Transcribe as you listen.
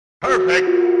Perfect.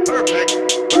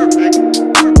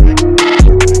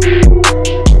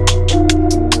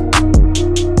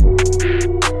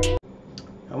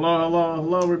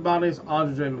 Hello, everybody. It's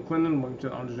Andre J. Mcclendon. Welcome to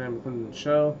the Andre J. Mcclendon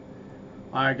Show.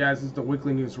 Alright, guys, this is the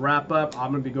weekly news wrap up.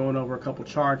 I'm going to be going over a couple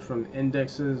charts from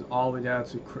indexes all the way down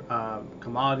to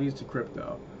commodities to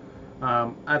crypto.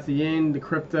 At the end, the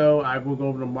crypto, I will go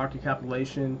over the market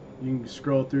capitalization. You can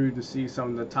scroll through to see some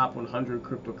of the top 100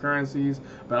 cryptocurrencies,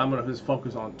 but I'm going to just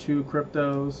focus on two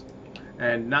cryptos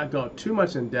and not go too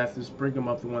much in depth, just bring them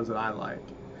up the ones that I like.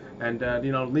 And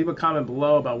leave a comment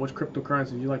below about which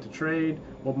cryptocurrencies you like to trade,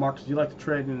 what markets you like to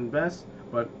trade and invest.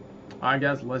 But alright,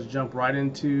 guys, let's jump right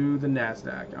into the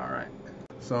Nasdaq. Alright,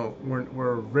 so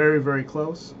we're very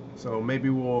close, so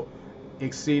maybe we'll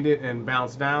exceed it and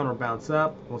bounce down or bounce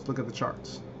up. Let's look at the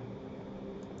charts.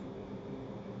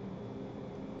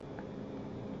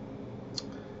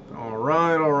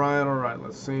 Alright,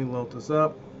 let's see, load this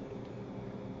up.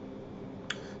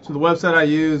 So the website I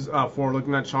use for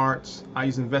looking at charts, I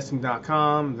use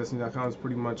investing.com. Investing.com is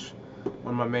pretty much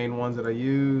one of my main ones that I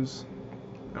use.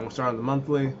 And we'll start on the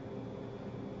monthly.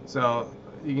 So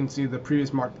you can see the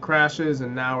previous market crashes,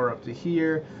 and now we're up to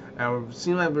here. And it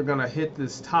seems like we're going to hit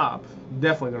this top.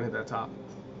 Definitely going to hit that top.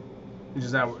 It's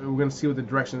just that we're going to see what the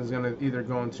direction is going to either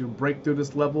going to break through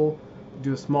this level,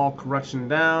 do a small correction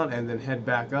down, and then head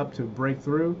back up to break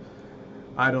through.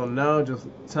 I don't know. Just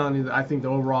telling you that I think the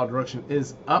overall direction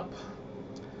is up.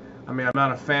 I mean, I'm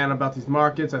not a fan about these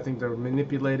markets. I think they're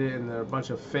manipulated and there are a bunch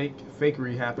of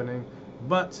fakery happening.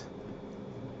 But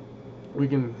we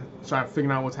can start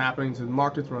figuring out what's happening to the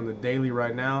markets. We're on the daily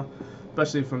right now,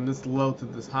 especially from this low to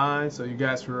this high. So you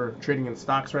guys who are trading in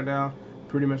stocks right now,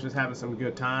 pretty much just having some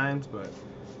good times. But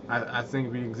I think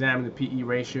if we examine the PE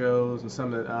ratios and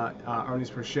some of the earnings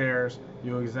per shares,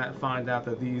 you'll find out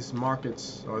that these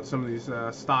markets or some of these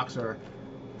stocks are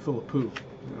full of poo.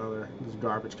 You know, they're just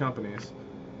garbage companies,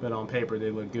 but on paper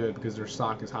they look good because their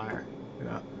stock is higher. You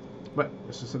know, but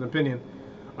it's just an opinion.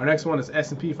 Our next one is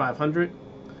S&P 500.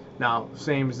 Now,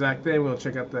 same exact thing. We'll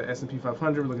check out the S&P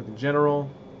 500. We'll look at the general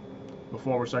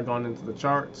before we start going into the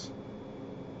charts.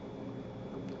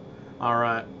 All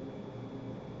right.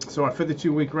 So our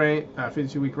 52-week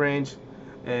range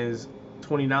is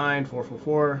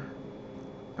 29,444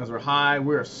 as our high.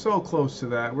 We are so close to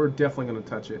that. We're definitely going to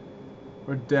touch it.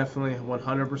 We're definitely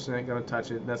 100% going to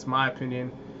touch it. That's my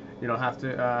opinion. You don't have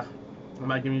to. I'm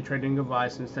not giving you trading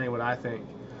advice and saying what I think.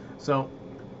 So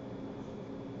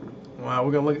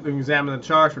we're going to examine the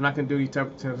charts. We're not going to do any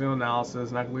technical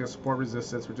analysis. Not going to look at support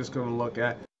resistance. We're just going to look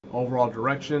at overall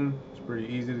direction. It's pretty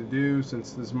easy to do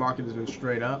since this market has been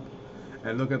straight up.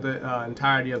 And look at the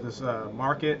entirety of this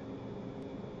market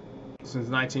since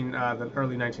the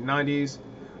early 1990s.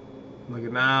 Look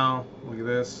at now. Look at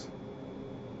this.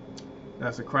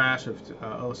 That's a crash of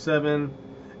 07.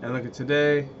 And look at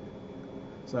today.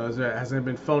 So has there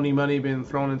been phony money being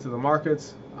thrown into the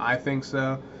markets? I think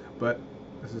so. But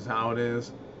this is how it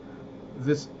is.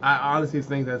 I honestly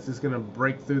think that's just going to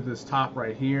break through this top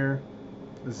right here.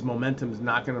 This momentum is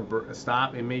not going to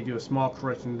stop. It may do a small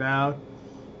correction down.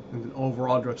 And the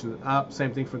overall direction is up.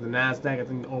 Same thing for the Nasdaq. I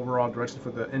think the overall direction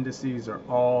for the indices are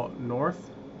all north.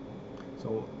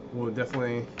 So we'll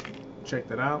definitely check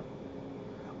that out.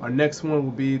 Our next one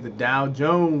will be the Dow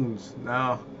Jones.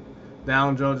 Now,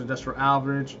 Dow Jones Industrial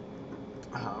Average.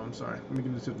 I'm sorry. Let me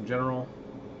give this to the general.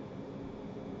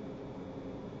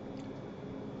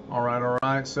 All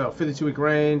right. So 52-week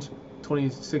range,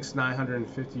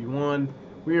 26,951.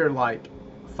 We are like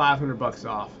 $500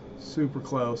 off. Super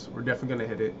close. We're definitely gonna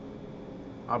hit it.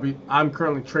 I'm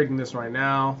currently trading this right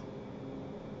now.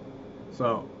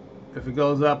 So if it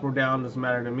goes up or down, doesn't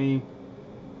matter to me.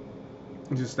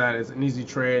 Just that it's an easy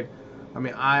trade. I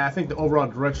mean, I think the overall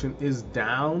direction is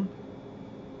down.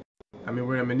 I mean,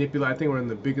 we're gonna manipulate. I think we're in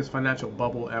the biggest financial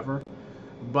bubble ever.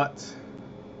 But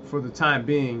for the time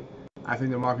being, I think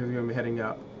the market is gonna be heading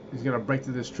up. It's gonna break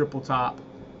through this triple top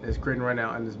that's creating right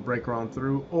now and this break on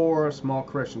through, or a small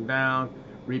correction down.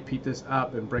 Repeat this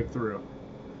up and break through,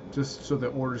 just so the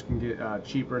orders can get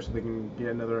cheaper, so they can get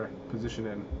another position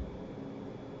in.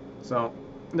 So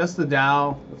that's the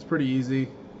Dow. It's pretty easy.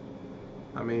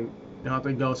 I mean, you don't have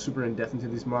to go super in depth into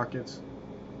these markets.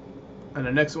 And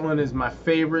the next one is my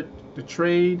favorite to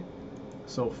trade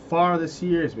so far this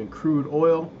year. Has been crude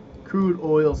oil. Crude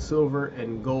oil, silver,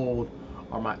 and gold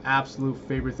are my absolute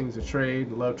favorite things to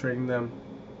trade. Love trading them.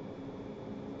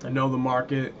 I know the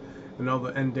market. I know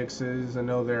the indexes, I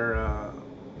know their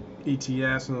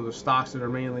ETFs, I know the stocks that are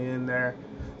mainly in there.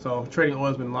 So trading oil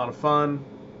has been a lot of fun.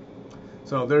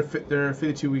 So their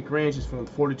 52-week range is from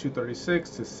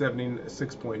 42.36 to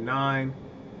 76.9.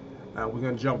 We're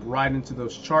going to jump right into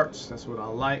those charts. That's what I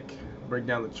like. Break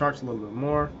down the charts a little bit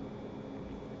more.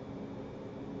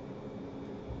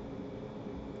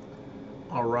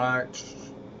 All right.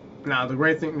 Now the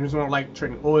great thing, here's what I like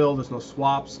trading oil. There's no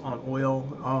swaps on oil.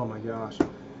 Oh my gosh,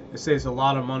 it saves a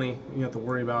lot of money. You have to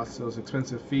worry about those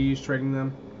expensive fees trading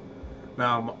them.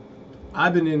 Now,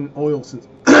 I've been in oil since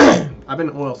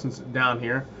down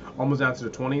here, almost down to the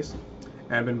 20s,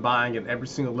 and I've been buying at every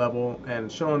single level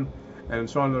and showing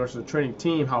the rest of the trading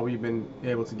team how we've been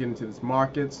able to get into these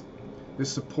markets.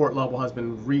 This support level has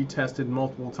been retested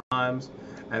multiple times,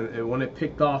 and when it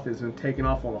picked off, it's been taken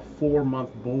off on a 4-month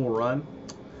bull run.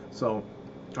 So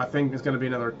I think it's going to be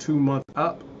another 2 months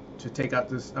up to take out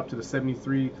this up to the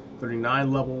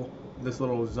 73.39 level. This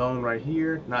little zone right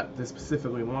here, not this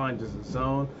specifically line, just a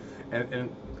zone. And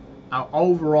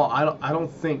overall, I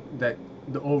don't think that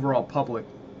the overall public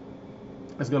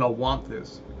is going to want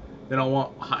this. They don't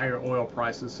want higher oil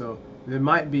prices, so there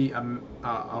might be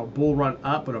a bull run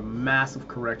up, but a massive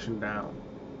correction down.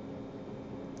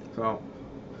 So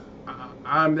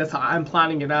that's how I'm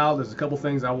planning it out. There's a couple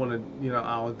things I want to,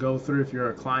 I'll go through if you're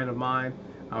a client of mine.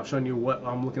 I'll show you what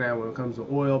I'm looking at when it comes to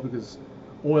oil, because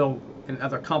oil and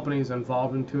other companies are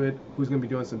involved into it. Who's going to be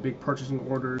doing some big purchasing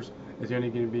orders? Is there any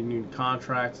going to be new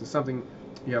contracts? It's something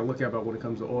you got to look at about when it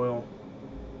comes to oil.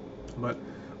 But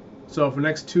so for the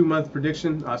next 2 month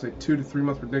prediction, I'll say 2 to 3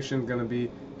 month prediction is going to be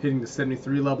hitting the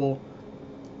 73 level.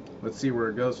 Let's see where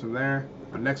it goes from there.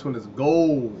 The next one is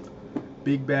gold.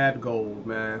 Big bad gold,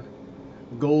 man.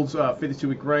 Gold's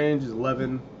 52-week range is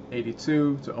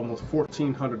 1182 to almost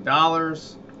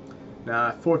 $1,400. Now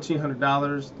at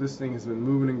 $1,400, this thing has been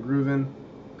moving and grooving,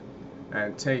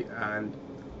 and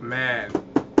man,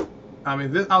 I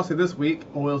mean, I'll say this week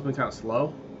oil's been kind of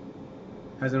slow.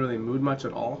 Hasn't really moved much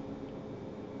at all,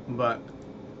 but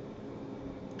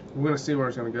we're gonna see where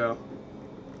it's gonna go.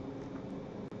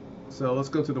 So let's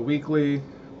go to the weekly.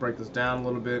 Break this down a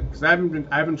little bit, because I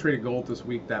haven't traded gold this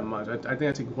week that much. I think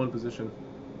I take one position.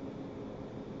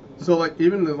 So like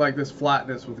even like this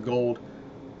flatness with gold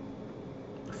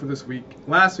for this week.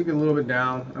 Last week a little bit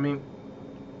down. I mean,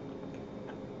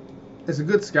 it's a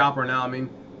good scalper now. I mean,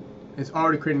 it's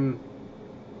already creating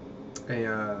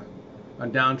a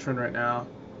downtrend right now.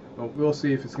 But we'll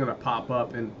see if it's gonna pop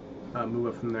up and move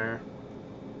up from there.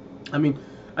 I mean,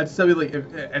 I'd tell you, like,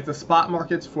 if at the spot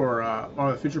markets for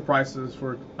or the future prices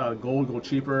for gold go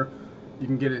cheaper, you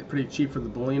can get it pretty cheap for the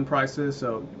bullion prices.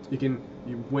 So you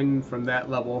win from that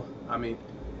level. I mean,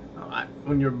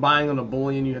 when you're buying on a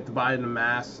bullion, you have to buy it in a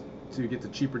mass to get the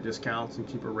cheaper discounts and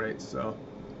cheaper rates. So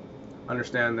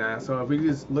understand that. So if we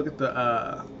just look at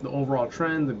the overall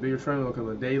trend, the bigger trend, look at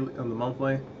the daily, on the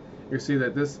monthly, you see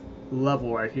that this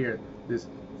level right here, this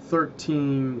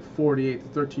 1348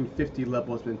 to 1350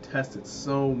 level has been tested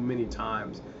so many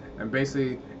times, and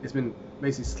basically it's been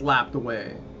slapped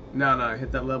away. No,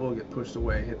 hit that level, get pushed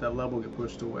away. Hit that level, get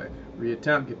pushed away.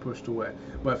 Reattempt, get pushed away.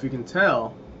 But if you can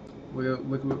tell,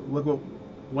 look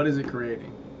what is it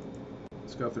creating?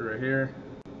 Let's go through right here.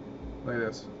 Look at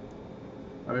this.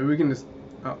 I mean, we can just.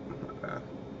 Oh, my bad.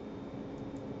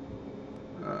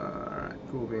 All right,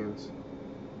 cool beans.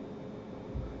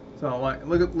 So like,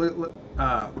 look.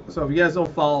 So if you guys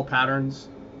don't follow patterns,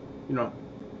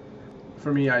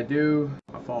 for me I do.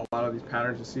 I follow a lot of these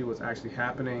patterns to see what's actually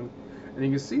happening, and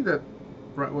you can see that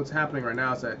what's happening right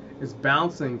now is that it's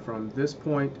bouncing from this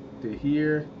point to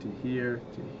here to here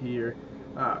to here.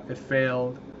 It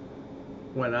failed,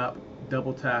 went up,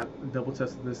 double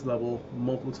tested this level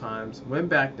multiple times, went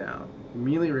back down,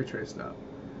 immediately retraced up.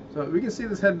 So we can see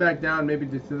this head back down maybe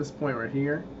to this point right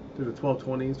here, to the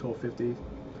 1220s, 1250s.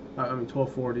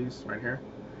 1240s right here,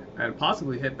 and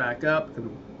possibly hit back up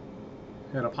and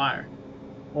head up higher,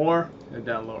 or head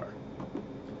down lower.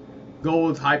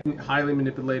 Gold is highly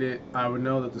manipulated. I would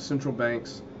know that the central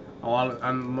banks, a lot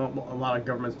of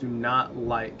governments do not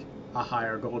like a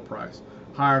higher gold price.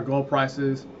 Higher gold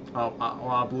prices,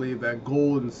 I believe that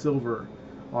gold and silver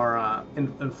are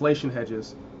inflation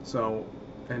hedges. So,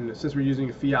 and since we're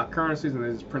using fiat currencies and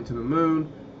they just print to the moon,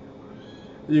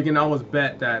 you can almost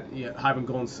bet that having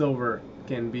gold and silver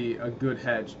can be a good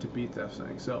hedge to beat those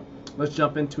things. So let's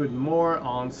jump into it more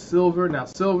on silver. Now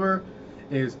silver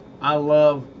is, I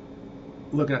love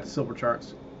looking at the silver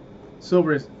charts.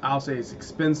 Silver is, I'll say, it's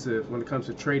expensive when it comes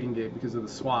to trading it because of the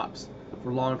swaps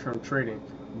for long-term trading,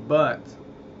 but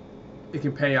it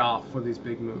can pay off for these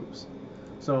big moves.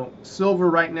 So silver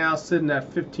right now sitting at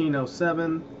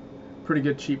 1507, pretty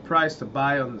good cheap price to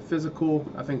buy on the physical.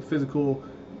 I think physical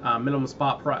minimum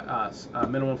spot price,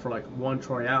 minimum for like 1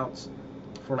 troy ounce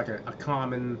for like a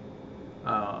common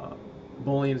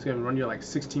bullion is going to run you like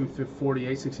 1648,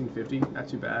 1650. Not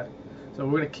too bad. So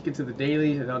we're gonna kick it to the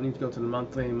daily. I don't need to go to the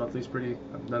monthly. Monthly's pretty.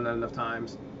 I've done that enough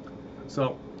times.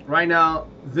 So right now,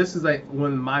 this is like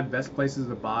one of my best places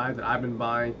to buy that I've been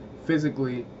buying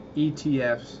physically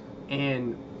ETFs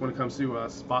and when it comes to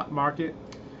spot market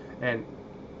and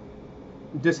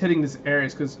just hitting these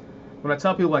areas, because when I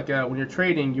tell people like when you're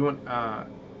trading, you want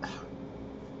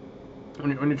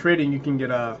when you're trading, you can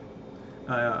get a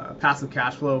passive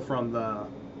cash flow from the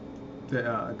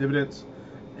dividends,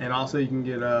 and also you can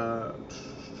get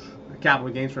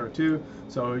capital gains from it too.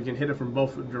 So you can hit it from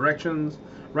both directions.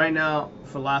 Right now,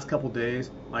 for the last couple days,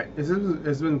 like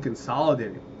it's been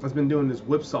consolidating. It's been doing this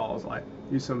whipsaws, like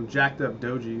use some jacked up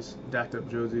dojis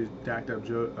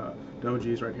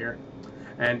right here,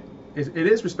 and it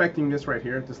is respecting this right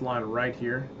here, this line right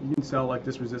here. You can sell like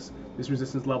this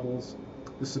resistance levels,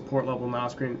 this support level now,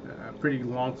 screen pretty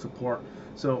long support.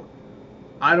 So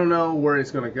I don't know where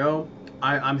it's gonna go.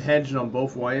 I'm hedged on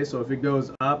both ways, so if it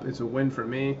goes up, it's a win for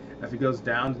me. If it goes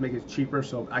down, to make it cheaper,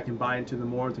 so I can buy into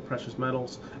into precious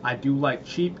metals. I do like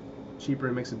cheaper.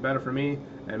 It makes it better for me,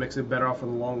 and it makes it better off for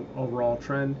the long overall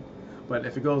trend. But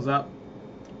if it goes up,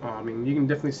 I mean, you can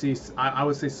definitely see. I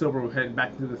would say silver will head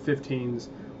back into the 15s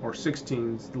or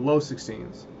 16s, the low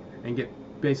 16s, and get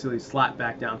basically slapped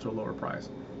back down to a lower price.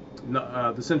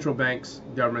 No, the central banks,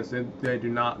 governments, they do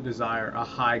not desire a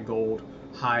high gold,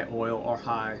 high oil, or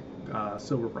high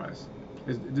silver price.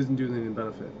 It doesn't do any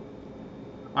benefit.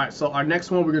 All right, so our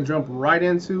next one we're gonna jump right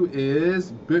into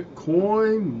is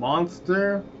Bitcoin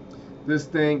monster. This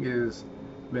thing is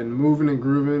been moving and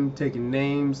grooving, taking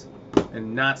names,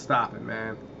 and not stopping,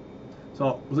 man.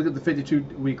 So let's look at the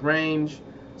 52-week range.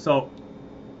 So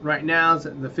right now,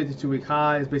 the 52-week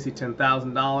high is basically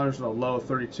 $10,000, so low of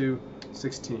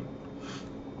 32.16.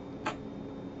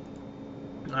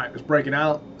 All right, let's break it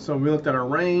out. So we looked at our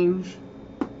range.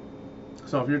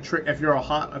 So if there's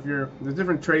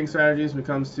different trading strategies when it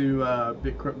comes to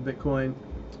Bitcoin.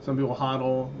 Some people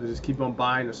hodl, they just keep on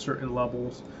buying at certain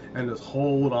levels and just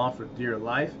hold on for dear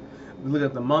life. We look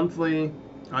at the monthly.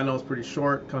 I know it's pretty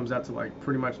short, comes out to like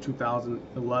pretty much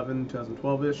 2011,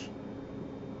 2012-ish.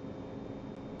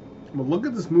 But look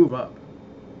at this move up.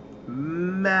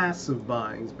 Massive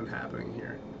buying has been happening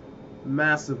here.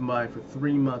 Massive buying for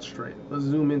 3 months straight. Let's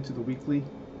zoom into the weekly.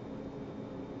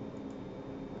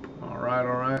 All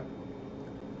right.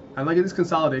 And look at these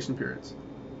consolidation periods.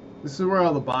 This is where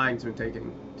all the buying's been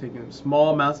taking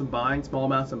small amounts of buying, small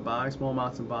amounts of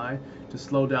buying to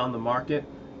slow down the market.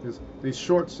 Because these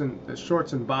shorts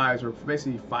and buys are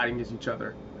basically fighting against each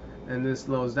other. And this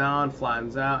slows down,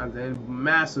 flattens out, and then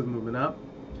massive movement up,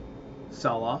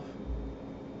 sell off,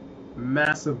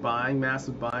 massive buying,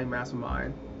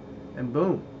 and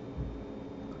boom.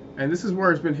 And this is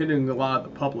where it's been hitting a lot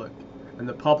of the public. And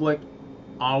the public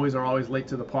are always late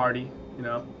to the party, you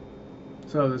know.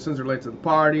 So since they're late to the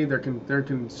party, they're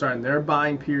starting their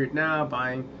buying period now,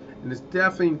 and it's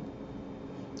definitely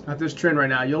at this trend right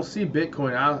now. You'll see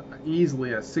Bitcoin out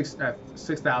easily at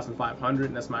 6,500,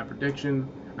 and that's my prediction.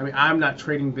 I mean, I'm not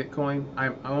trading Bitcoin.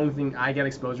 The only thing I get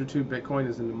exposure to Bitcoin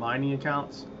is in the mining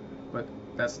accounts, but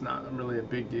that's not really a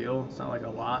big deal. It's not like a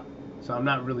lot. So I'm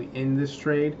not really in this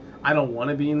trade. I don't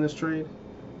want to be in this trade.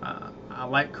 I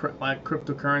like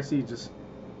cryptocurrency. Just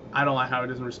I don't like how it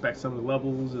doesn't respect some of the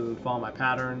levels and follow my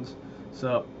patterns.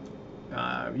 So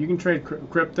you can trade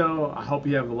crypto. I hope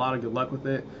you have a lot of good luck with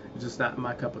it. It's just not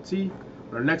my cup of tea.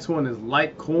 But our next one is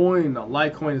Litecoin. Now,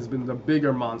 Litecoin has been the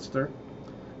bigger monster.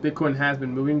 Bitcoin has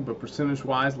been moving, but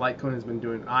percentage-wise, Litecoin has been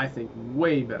doing, I think,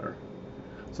 way better.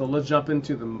 So let's jump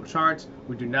into the charts.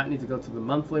 We do not need to go to the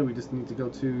monthly. We just need to go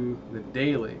to the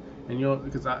daily. And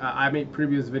because I made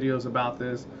previous videos about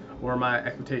this, where my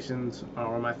expectations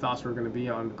or my thoughts were going to be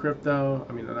on crypto.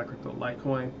 I mean, not crypto,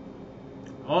 Litecoin.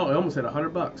 Oh, it almost hit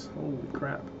 $100. Holy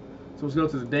crap! So let's go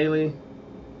to the daily.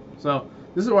 So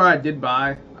this is where I did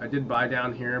buy. I did buy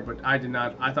down here, but I did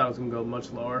not. I thought it was going to go much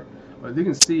lower. But you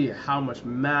can see how much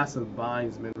massive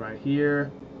buying's been right here.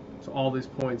 So all these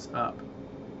points up.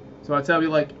 So I tell you,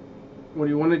 like, what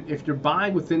you want to, if you're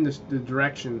buying within the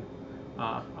direction,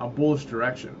 a bullish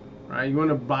direction, right? You want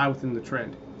to buy within the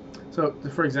trend. So,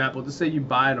 for example, just say you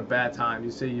buy at a bad time.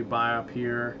 You say you buy up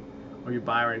here, or you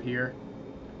buy right here.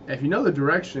 If you know the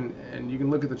direction, and you can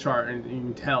look at the chart, and you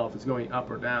can tell if it's going up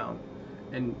or down,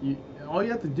 and all you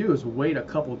have to do is wait a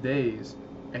couple days,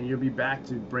 and you'll be back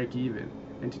to break even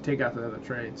and to take out the other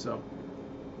trade. So,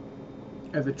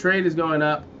 if the trade is going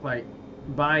up, like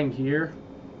buying here,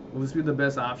 will this be the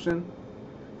best option?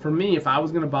 For me, if I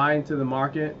was going to buy into the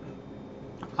market,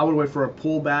 I would wait for a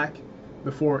pullback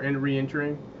before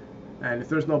re-entering. And if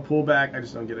there's no pullback, I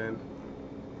just don't get in.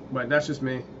 But that's just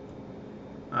me.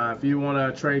 If you want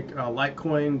to trade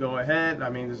Litecoin, go ahead. I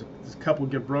mean, there's a couple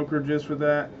good brokerages for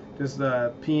that. Just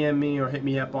PM me or hit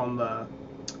me up on the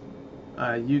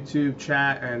YouTube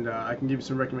chat, and I can give you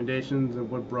some recommendations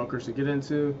of what brokers to get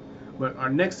into. But our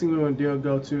next thing we want to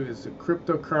go to is the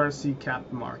cryptocurrency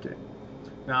cap market.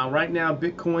 Now, right now,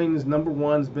 Bitcoin is number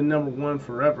one. It's been number one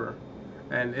forever,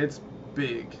 and it's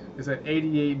big. It's at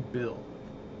 88 bill.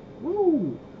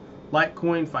 Woo!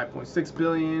 Litecoin 5.6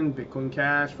 billion, Bitcoin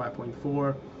Cash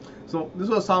 5.4. So this is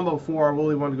what I was talking about before. I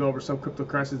really wanted to go over some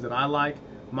cryptocurrencies that I like.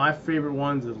 My favorite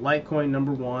ones is Litecoin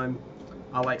number one.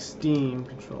 I like Steam,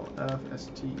 Control F,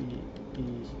 STEEM.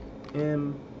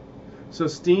 So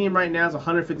Steam right now is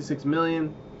 156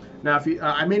 million. Now, if you,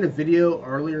 I made a video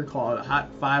earlier called "Hot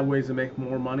 5 Ways to Make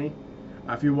More Money."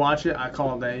 If you watch it, I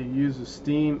call it that. You use a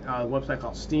Steam website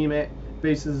called Steam It.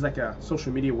 Basically, it's like a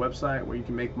social media website where you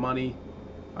can make money,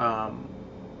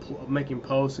 making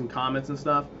posts and comments and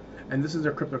stuff. And this is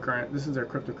their cryptocurrency. This is their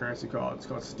cryptocurrency called. It's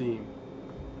called Steam.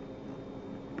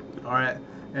 All right,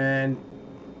 and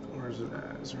where's it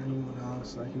at? Is there anyone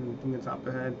else I can think of the top of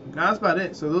the head? No, that's about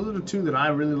it. So those are the two that I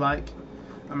really like.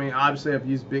 I mean, obviously I've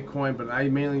used Bitcoin, but I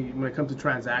mainly, when it comes to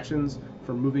transactions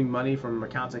for moving money from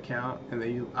account to account, and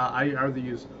I rather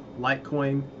use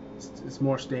Litecoin. It's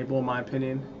more stable in my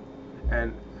opinion,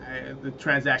 and the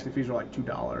transaction fees are like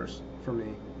 $2 for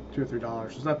me, $2 or $3.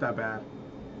 It's not that bad.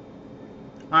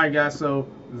 All right, guys. So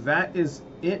that is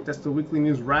it. That's the weekly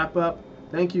news wrap up.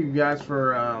 Thank you guys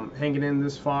for hanging in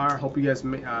this far. Hope you guys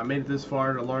made it this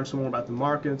far to learn some more about the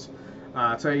markets.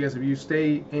 I tell you guys, if you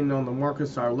stay in on the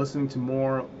markets, start listening to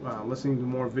more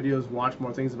videos, watch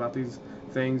more things about these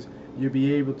things, you'll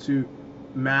be able to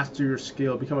master your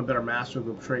skill, become a better master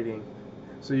of trading.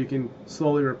 So you can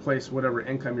slowly replace whatever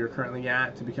income you're currently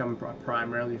at to become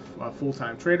primarily a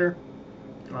full-time trader,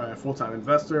 or a full-time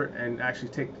investor, and actually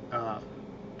take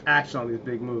action on these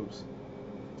big moves.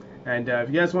 And if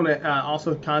you guys want to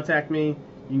also contact me, you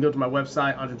can go to my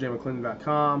website,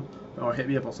 AndreJMcClendon.com, or hit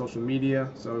me up on social media.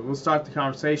 So we'll start the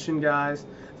conversation, guys.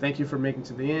 Thank you for making it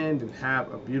to the end, and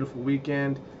have a beautiful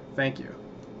weekend. Thank you.